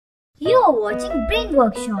You are watching Brain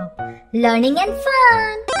Workshop, learning and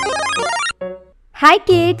fun. Hi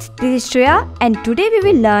kids, this is Shriya and today we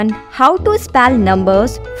will learn how to spell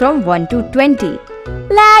numbers from 1 to 20.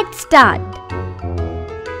 Let's start.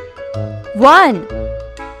 1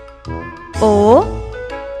 O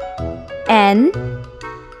N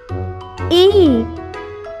E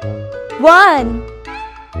 1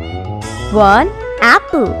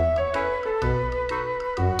 apple.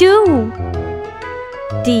 2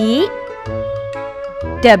 D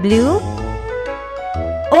W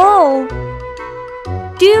O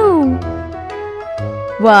 2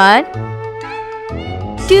 1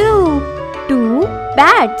 2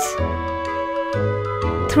 bats.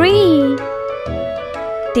 3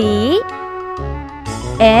 T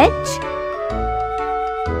H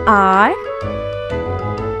R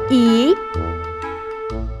E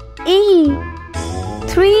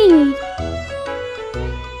 3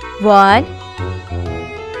 1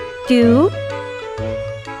 2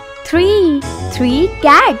 3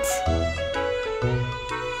 cats.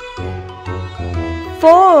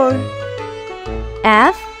 4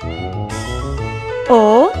 F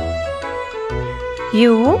O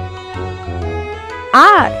U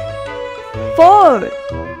R 4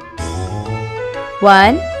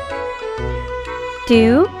 1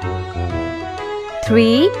 2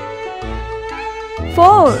 3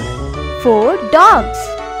 4 dogs.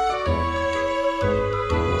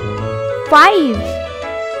 5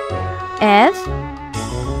 F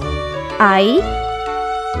I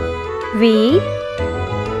V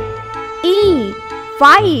E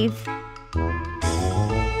 5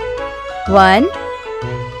 1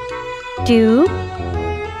 2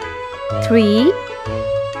 3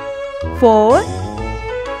 4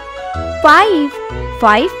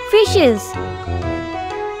 5 fishes.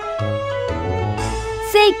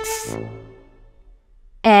 6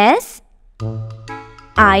 S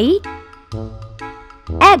I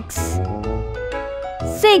X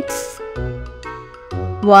 6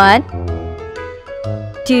 1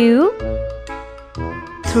 2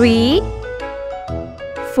 3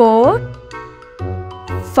 4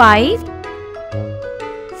 5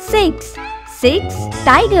 6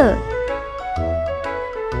 tiger.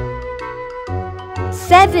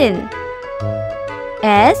 7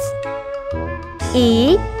 S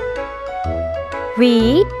E V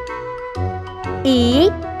E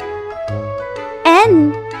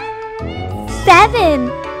N 7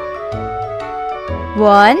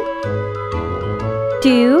 1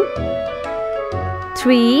 2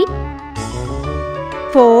 3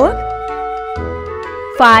 4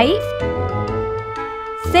 5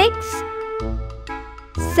 6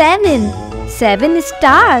 7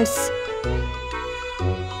 stars.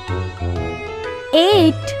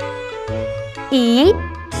 8 E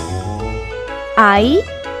I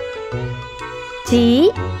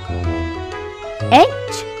G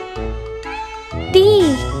H T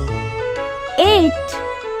 8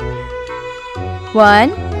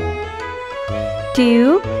 1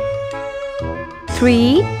 2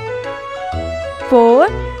 3 4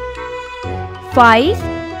 5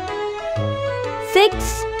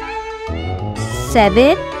 6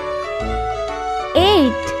 7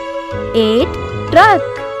 8 truck.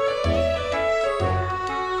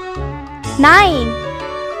 9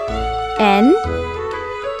 N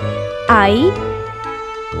I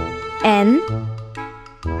N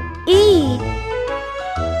E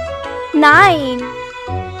 9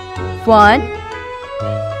 1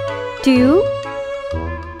 2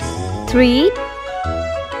 3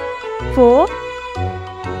 4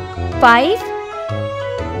 5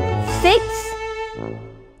 6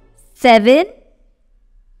 7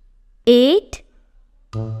 8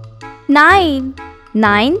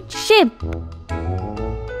 9 ship.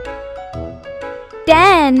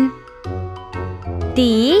 10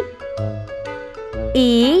 T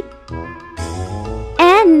E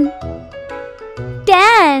N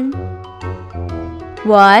 10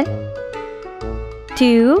 1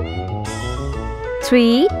 2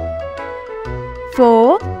 3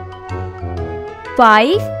 4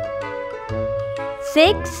 5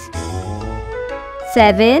 6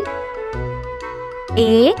 7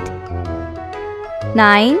 8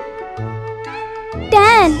 9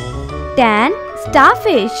 10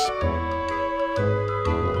 starfish.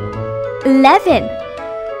 11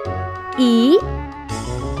 E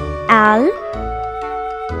L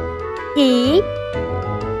E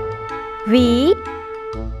V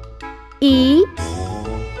E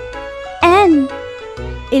N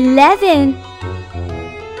 11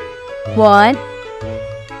 1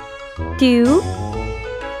 2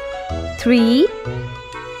 3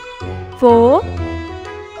 4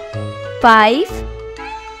 5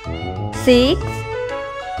 6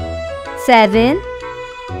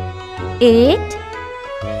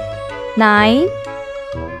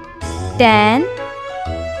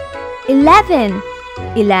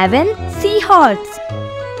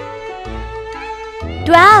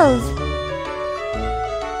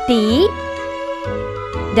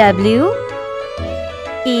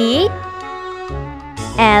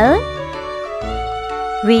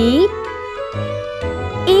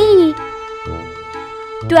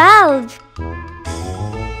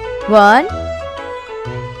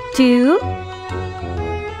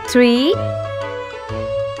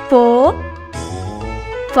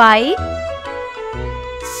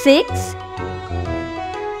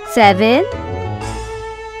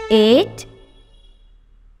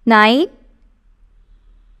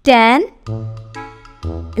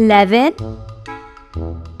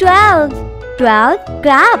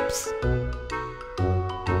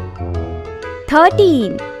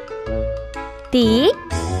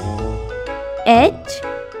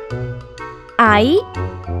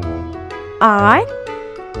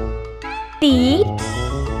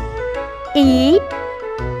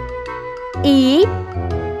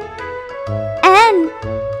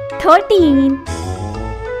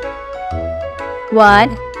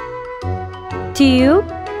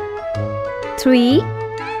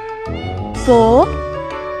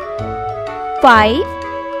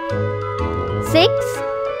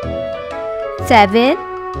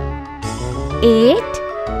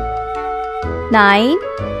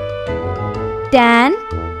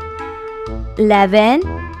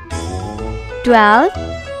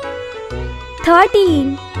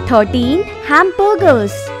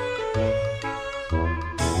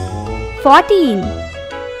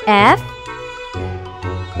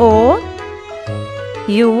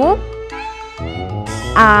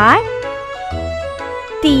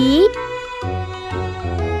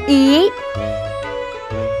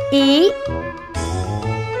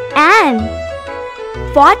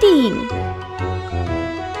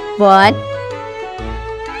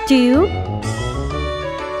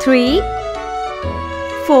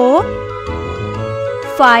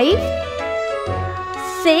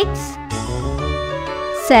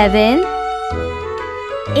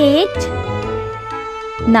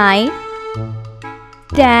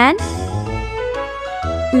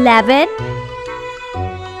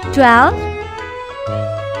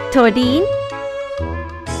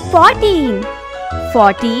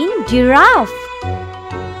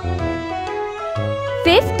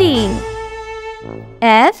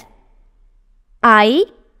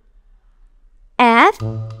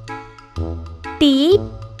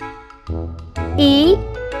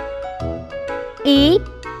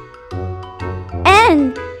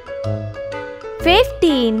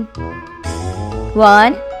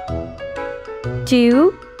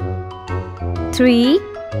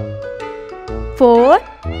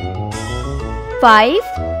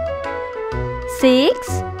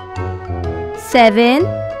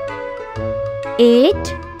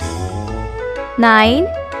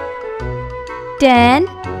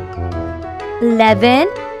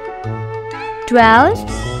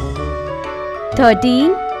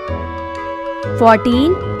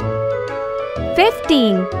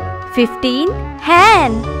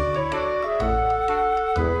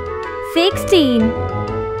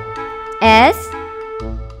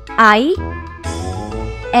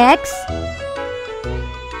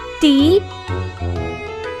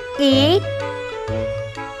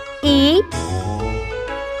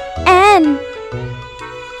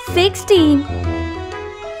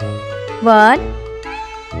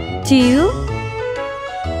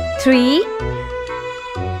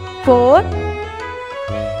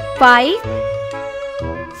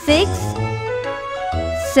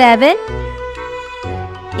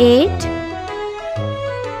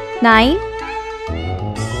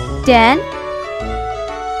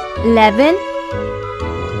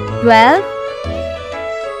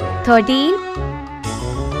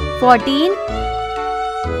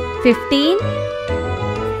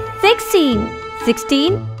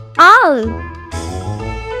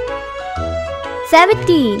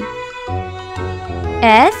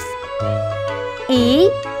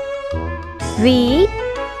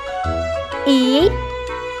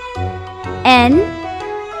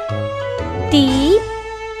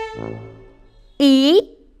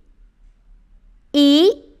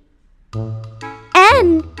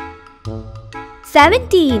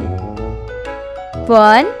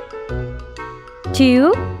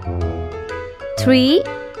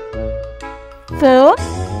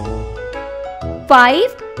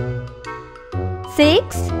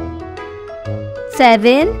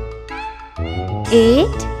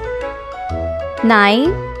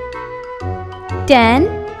 10,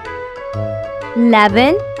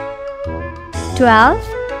 11, 12,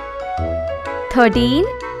 13,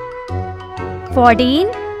 14,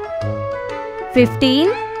 15,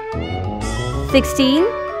 16,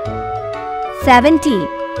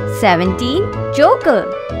 17. 17, joker.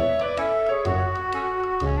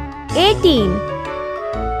 18,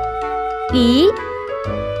 E,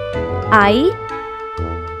 I,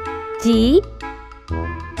 G,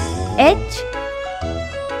 H,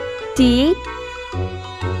 T,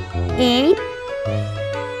 A,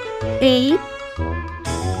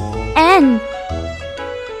 N.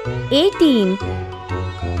 18.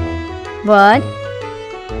 1,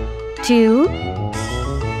 2,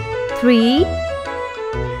 3,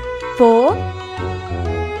 4,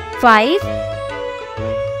 5,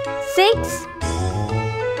 6,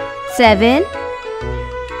 7,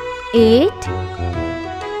 8,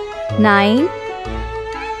 9,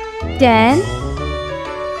 10,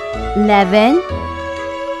 11,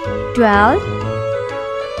 12,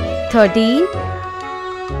 13,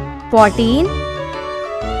 14,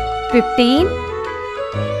 15,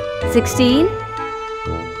 16,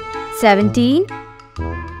 17,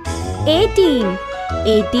 18.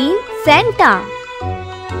 18, Santa.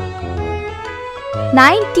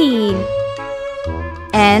 19,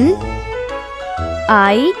 N,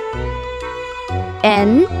 I,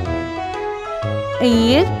 N,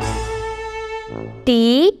 E,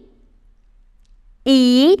 T,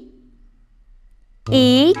 E,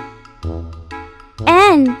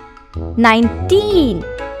 N. 19.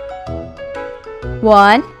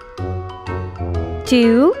 1,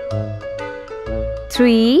 2,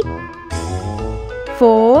 3,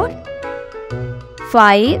 4,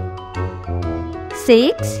 5,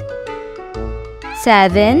 6,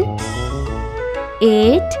 7,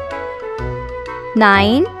 8,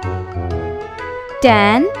 9,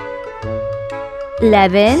 10,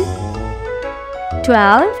 11,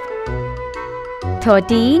 12,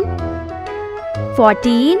 13,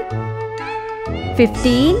 14,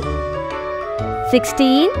 15,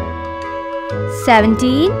 16,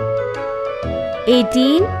 17,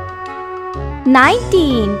 18,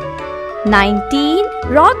 19. 19,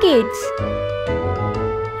 rockets.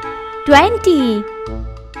 20,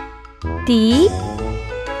 T,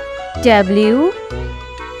 W,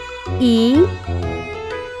 E,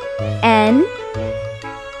 N,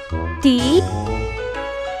 T,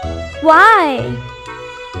 Y.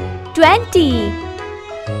 20.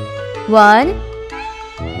 1,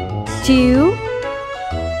 2,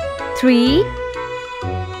 3,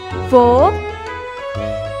 4,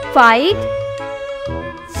 5,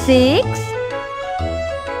 6,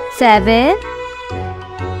 7,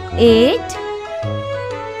 8,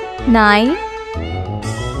 9,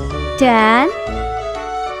 10,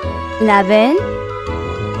 11,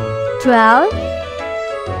 12,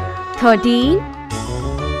 13,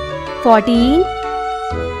 14,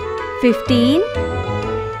 15,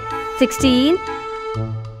 16,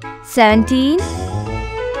 17,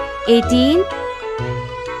 18,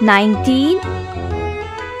 19,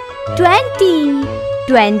 20.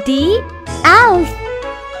 20, Elf.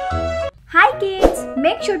 Hi kids,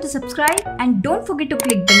 make sure to subscribe and don't forget to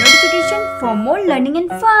click the notification for more learning and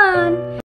fun.